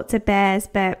all sorts of bears,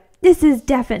 but this is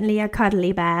definitely a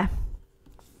cuddly bear.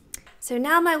 So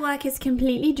now my work is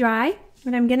completely dry.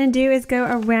 What I'm going to do is go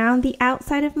around the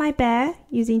outside of my bear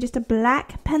using just a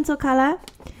black pencil color,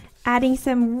 adding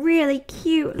some really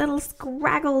cute little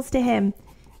scraggles to him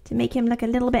to make him look a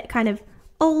little bit kind of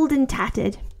old and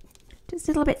tattered. Just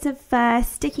little bits of fur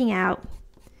sticking out.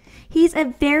 He's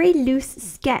a very loose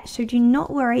sketch, so do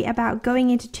not worry about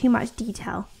going into too much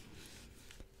detail.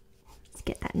 Let's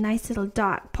get that nice little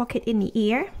dark pocket in the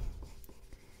ear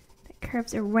that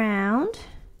curves around.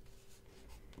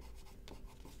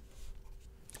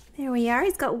 There we are.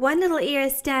 He's got one little ear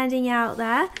standing out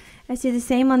there. Let's do the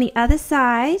same on the other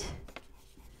side.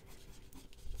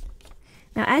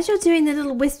 Now, as you're doing the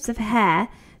little wisps of hair,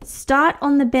 start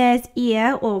on the bear's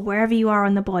ear or wherever you are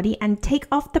on the body and take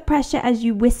off the pressure as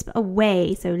you wisp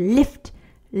away. So lift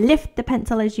the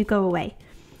pencil as you go away.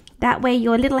 That way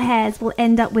your little hairs will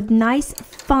end up with nice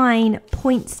fine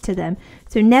points to them.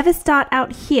 So never start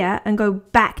out here and go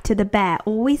back to the bear.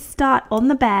 Always start on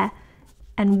the bear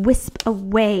and wisp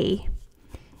away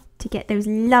to get those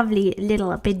lovely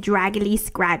little bedraggly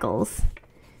scraggles.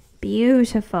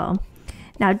 Beautiful.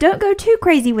 Now don't go too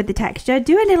crazy with the texture.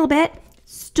 Do a little bit.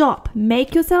 Stop.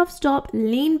 Make yourself stop.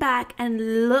 Lean back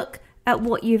and look at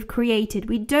what you've created.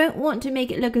 We don't want to make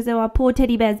it look as though our poor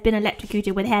teddy bear's been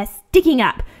electrocuted with hair sticking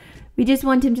up. We just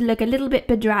want him to look a little bit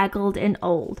bedraggled and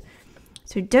old.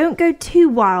 So don't go too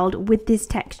wild with this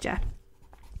texture.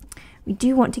 We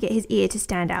do want to get his ear to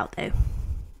stand out though.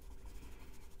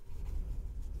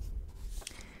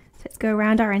 So let's go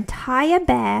around our entire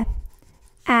bear,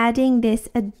 adding this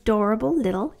adorable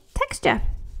little texture.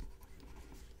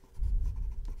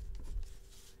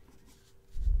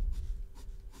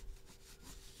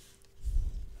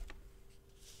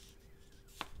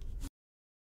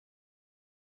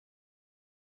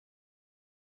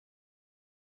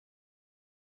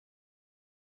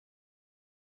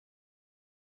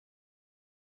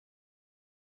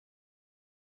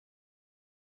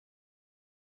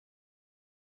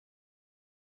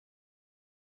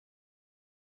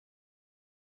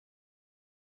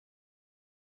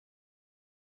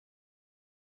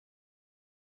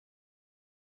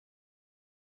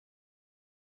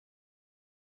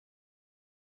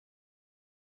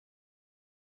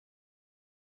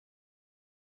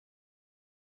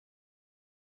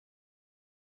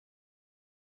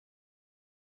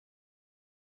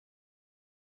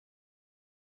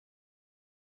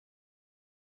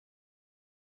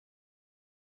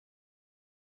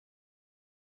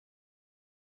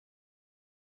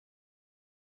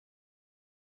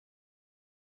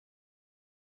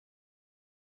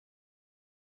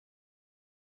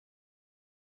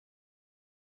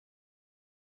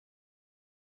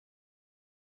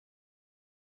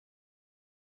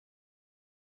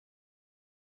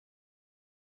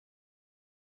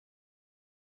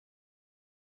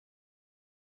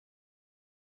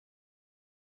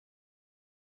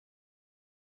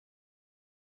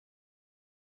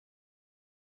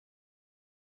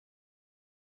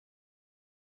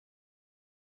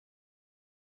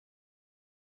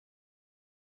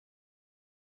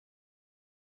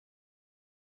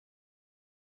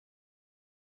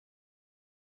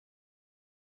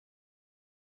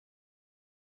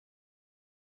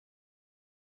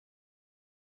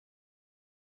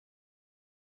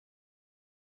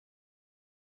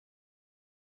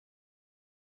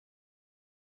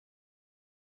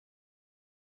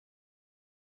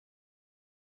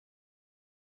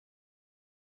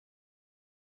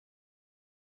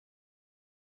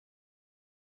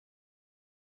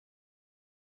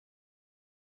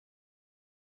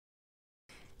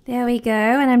 There we go,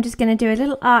 and I'm just going to do a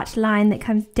little arch line that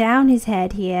comes down his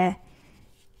head here,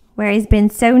 where he's been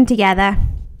sewn together.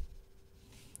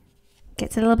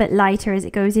 Gets a little bit lighter as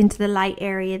it goes into the light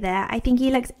area there. I think he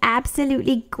looks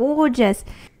absolutely gorgeous.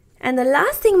 And the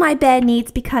last thing my bear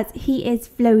needs, because he is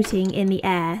floating in the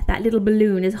air, that little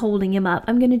balloon is holding him up,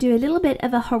 I'm going to do a little bit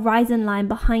of a horizon line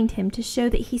behind him to show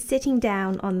that he's sitting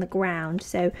down on the ground.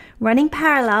 So running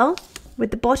parallel with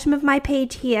the bottom of my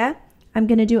page here, I'm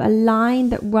going to do a line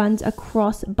that runs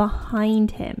across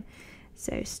behind him.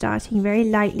 So starting very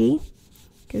lightly,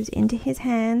 goes into his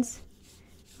hands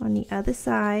on the other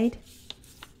side.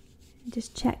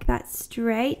 Just check that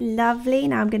straight. Lovely.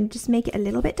 Now I'm going to just make it a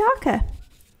little bit darker.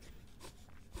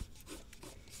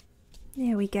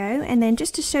 There we go. And then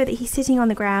just to show that he's sitting on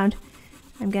the ground,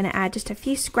 I'm going to add just a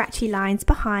few scratchy lines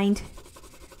behind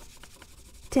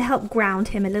to help ground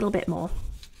him a little bit more.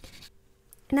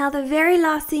 Now the very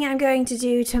last thing I'm going to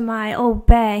do to my old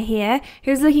bear here,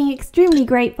 who's looking extremely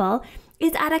grateful,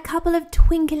 is add a couple of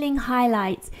twinkling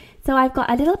highlights. So I've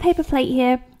got a little paper plate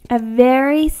here, a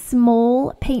very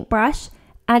small paintbrush,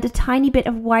 and a tiny bit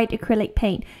of white acrylic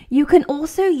paint. You can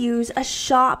also use a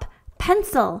sharp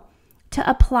pencil to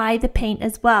apply the paint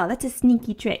as well. That's a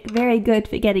sneaky trick, very good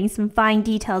for getting some fine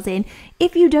details in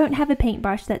if you don't have a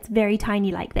paintbrush that's very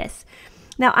tiny like this.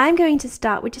 Now I'm going to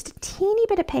start with just a teeny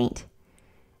bit of paint,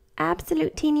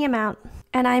 absolute teeny amount,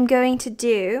 and I'm going to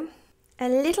do a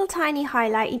little tiny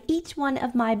highlight in each one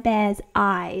of my bear's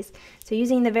eyes. So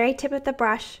using the very tip of the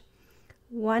brush,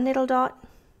 one little dot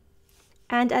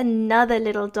and another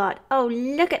little dot. Oh,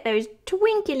 look at those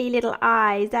twinkly little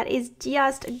eyes. That is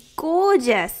just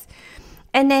gorgeous.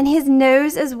 And then his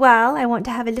nose as well. I want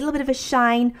to have a little bit of a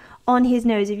shine on his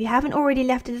nose. If you haven't already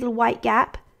left a little white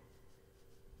gap,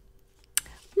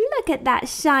 look at that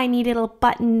shiny little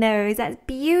button nose. That's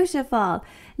beautiful.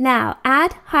 Now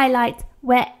add highlights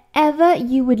wherever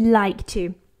you would like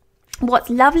to. What's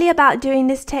lovely about doing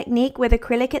this technique with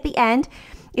acrylic at the end,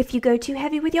 if you go too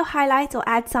heavy with your highlights or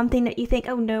add something that you think,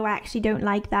 oh no, I actually don't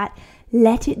like that,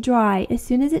 let it dry. As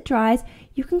soon as it dries,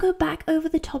 you can go back over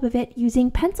the top of it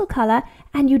using pencil color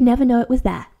and you'd never know it was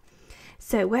there.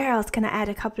 So where else can I add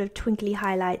a couple of twinkly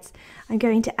highlights? I'm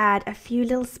going to add a few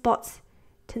little spots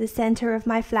to the center of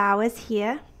my flowers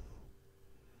here.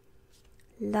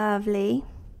 Lovely.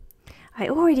 I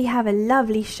already have a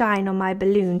lovely shine on my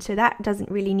balloon, so that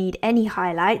doesn't really need any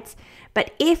highlights.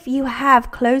 But if you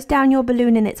have closed down your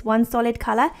balloon and it's one solid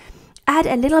color, add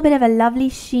a little bit of a lovely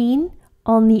sheen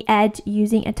on the edge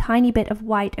using a tiny bit of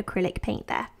white acrylic paint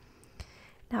there.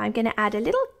 Now I'm going to add a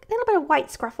little bit of white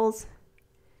scruffles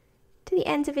to the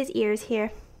ends of his ears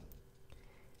here.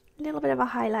 A little bit of a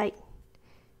highlight.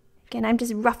 Again, I'm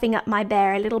just roughing up my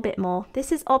bear a little bit more.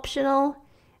 This is optional.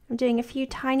 I'm doing a few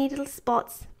tiny little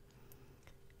spots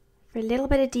for a little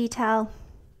bit of detail.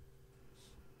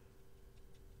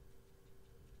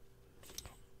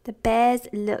 The bears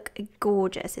look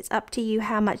gorgeous. It's up to you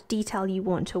how much detail you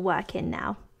want to work in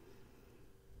now.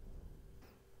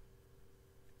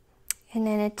 And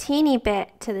then a teeny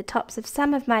bit to the tops of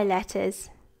some of my letters.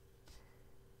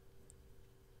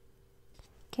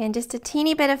 Again, just a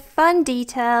teeny bit of fun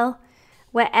detail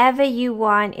wherever you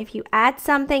want. If you add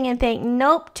something and think,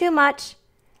 nope, too much,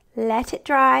 let it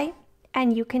dry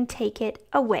and you can take it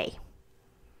away.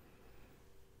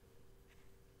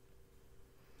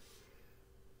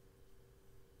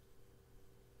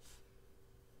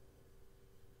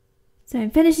 So I'm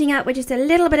finishing up with just a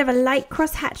little bit of a light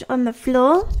crosshatch on the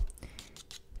floor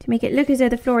to make it look as though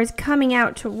the floor is coming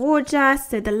out towards us,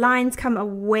 so the lines come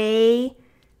away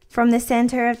from the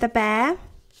center of the bear.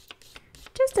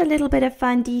 Just a little bit of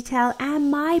fun detail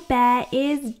and my bear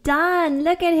is done.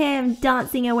 Look at him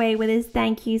dancing away with his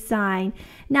thank you sign.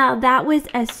 Now that was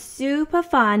a super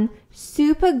fun,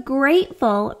 super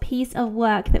grateful piece of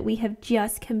work that we have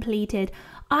just completed.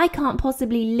 I can't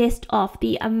possibly list off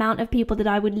the amount of people that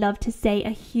I would love to say a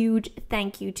huge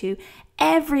thank you to.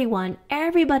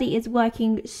 Everybody is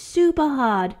working super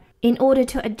hard in order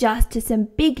to adjust to some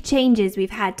big changes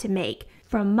we've had to make.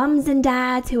 From mums and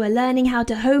dads who are learning how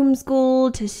to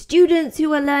homeschool, to students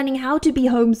who are learning how to be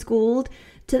homeschooled,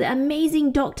 to the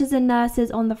amazing doctors and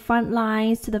nurses on the front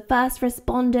lines, to the first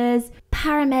responders,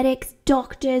 paramedics,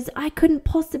 doctors. I couldn't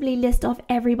possibly list off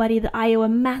everybody that I owe a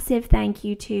massive thank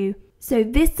you to. So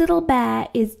this little bear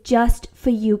is just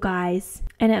for you guys.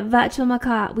 And at Virtual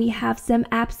McArt, we have some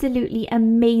absolutely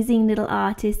amazing little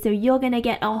artists. So you're going to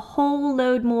get a whole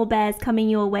load more bears coming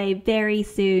your way very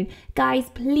soon.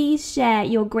 Guys, please share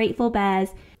your grateful bears.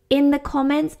 In the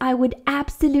comments, I would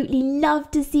absolutely love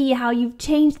to see how you've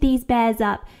changed these bears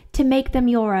up to make them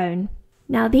your own.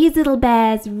 Now, these little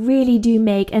bears really do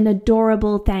make an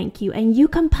adorable thank you, and you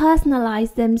can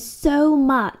personalize them so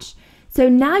much. So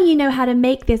now you know how to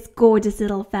make this gorgeous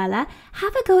little fella.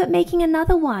 Have a go at making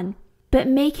another one, but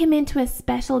make him into a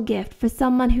special gift for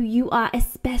someone who you are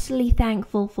especially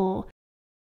thankful for.